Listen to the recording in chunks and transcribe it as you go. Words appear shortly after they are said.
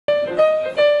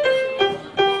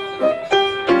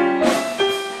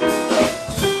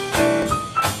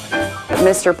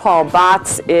Mr. Paul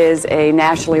Botts is a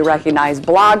nationally recognized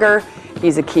blogger.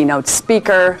 He's a keynote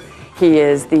speaker. He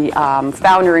is the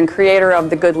founder and creator of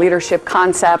the Good Leadership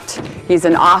Concept. He's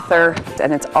an author,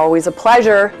 and it's always a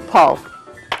pleasure. Paul.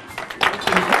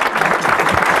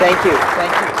 Thank you.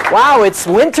 Thank you. Wow, it's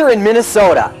winter in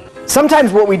Minnesota.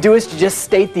 Sometimes what we do is to just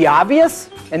state the obvious,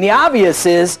 and the obvious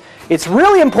is it's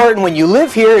really important when you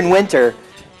live here in winter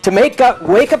to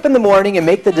wake up in the morning and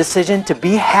make the decision to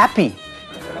be happy.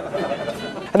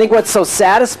 I think what's so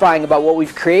satisfying about what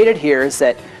we've created here is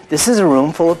that this is a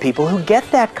room full of people who get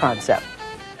that concept.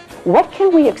 What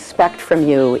can we expect from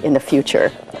you in the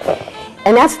future?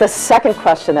 And that's the second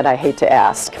question that I hate to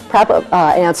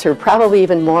answer, probably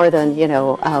even more than,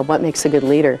 what makes a good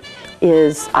leader,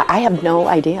 is I have no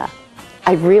idea.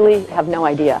 I really have no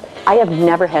idea. I have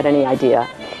never had any idea.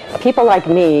 People like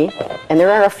me, and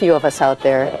there are a few of us out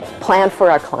there, plan for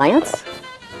our clients,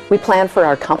 we plan for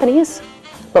our companies,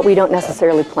 but we don't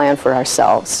necessarily plan for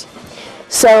ourselves.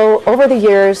 So over the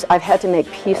years, I've had to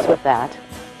make peace with that.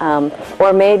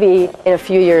 Or maybe in a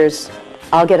few years,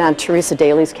 I'll get on Teresa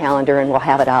Daly's calendar and we'll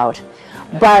have it out.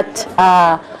 And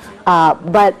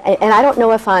I don't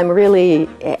know if I'm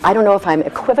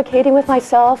equivocating with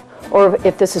myself or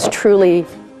if this is truly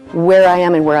where I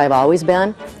am and where I've always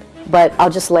been, but I'll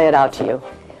just lay it out to you.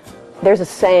 There's a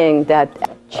saying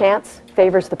that chance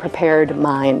favors the prepared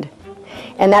mind.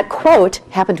 And that quote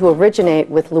happened to originate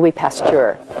with Louis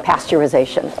Pasteur,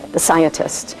 pasteurization, the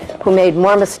scientist, who made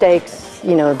more mistakes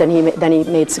than he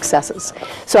made successes.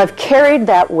 So I've carried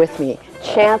that with me.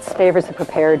 Chance favors the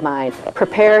prepared mind.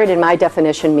 Prepared, in my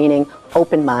definition, meaning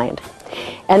open mind.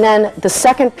 And then the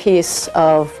second piece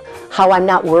of how I'm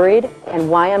not worried and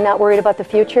why I'm not worried about the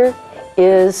future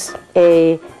is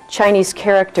a Chinese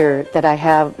character that I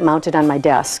have mounted on my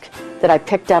desk that I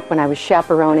picked up when I was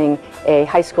chaperoning a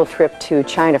high school trip to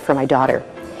China for my daughter.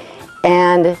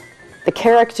 And the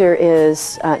character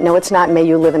is, no, it's not may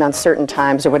you live in uncertain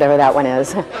times or whatever that one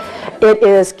is. It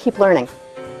is keep learning,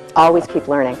 always keep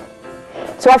learning.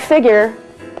 So I figure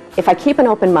if I keep an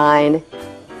open mind,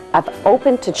 I'm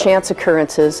open to chance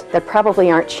occurrences that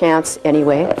probably aren't chance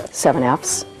anyway, 7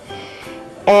 Fs,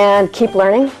 and keep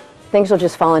learning, things will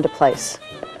just fall into place.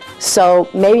 So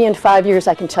maybe in 5 years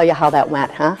I can tell you how that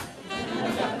went, huh?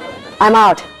 I'm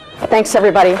out. Thanks,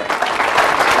 everybody.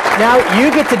 Now you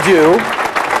get to do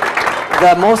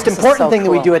the most important thing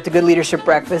that we do at the Good Leadership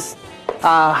Breakfast.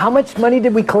 How much money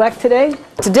did we collect today?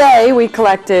 Today we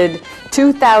collected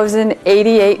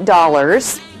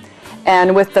 $2,088,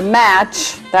 and with the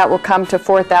match, that will come to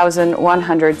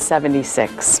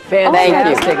 $4,176.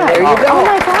 Fantastic. There you go. Oh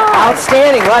my God.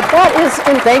 Outstanding. Well, That is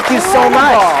incredible. thank you so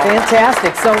much.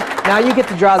 Fantastic. So now you get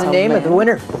to draw the name of the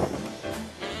winner.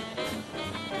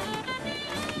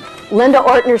 Linda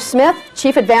Ortner-Smith,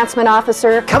 Chief Advancement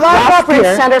Officer, Come on up Washburn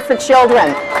here. Center for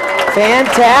Children.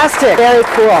 Fantastic. Very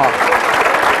cool.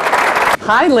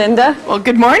 Hi, Linda. Well,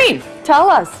 good morning. Tell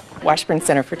us. Washburn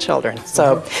Center for Children.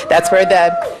 So that's where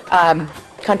the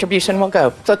contribution will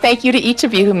go. So thank you to each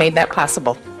of you who made that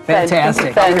possible.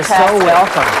 Fantastic. Fantastic. You're so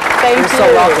welcome. Thank You're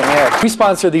so welcome, Eric. We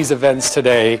sponsor these events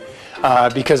today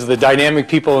because of the dynamic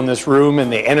people in this room and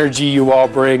the energy you all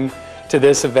bring to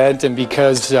this event, and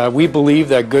because we believe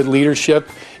that good leadership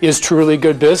is truly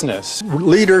good business.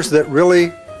 Leaders that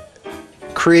really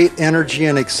create energy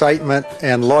and excitement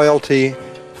and loyalty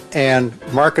and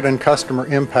market and customer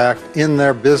impact in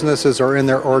their businesses or in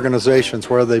their organizations,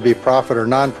 whether they be profit or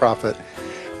nonprofit,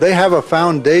 they have a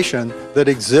foundation that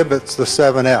exhibits the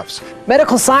 7 Fs.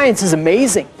 Medical science is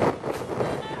amazing.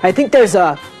 I think there's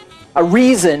a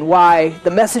reason why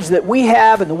the message that we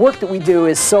have and the work that we do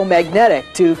is so magnetic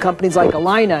to companies like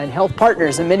Allina and Health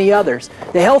Partners and many others.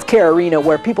 The healthcare arena,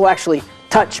 where people actually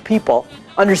touch people,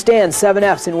 understand 7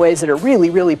 Fs in ways that are really,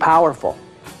 really powerful.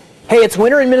 Hey, it's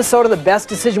winter in Minnesota. The best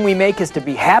decision we make is to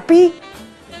be happy.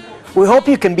 We hope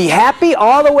you can be happy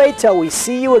all the way till we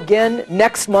see you again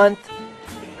next month.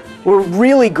 We're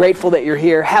really grateful that you're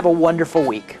here. Have a wonderful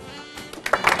week.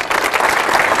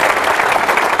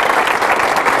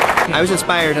 I was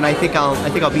inspired, and I think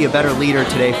I'll be a better leader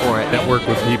today for it. Network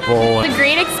with people. It's a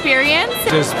great experience.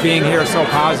 Just being here is so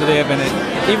positive, and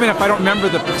even if I don't remember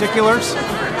the particulars,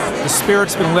 the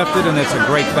spirit's been lifted, and it's a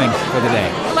great thing for the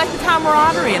day. I like the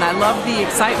camaraderie, and I love the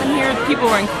excitement here. People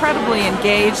are incredibly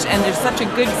engaged, and there's such a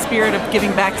good spirit of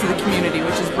giving back to the community,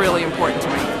 which is really important to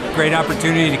me. Great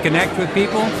opportunity to connect with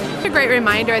people. It's a great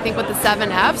reminder, I think, with the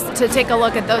 7 Fs, to take a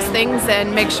look at those things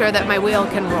and make sure that my wheel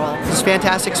can roll. This is a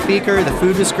fantastic speaker. The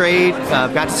food was great.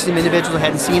 Got to see some individuals I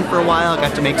hadn't seen for a while.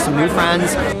 Got to make some new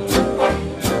friends.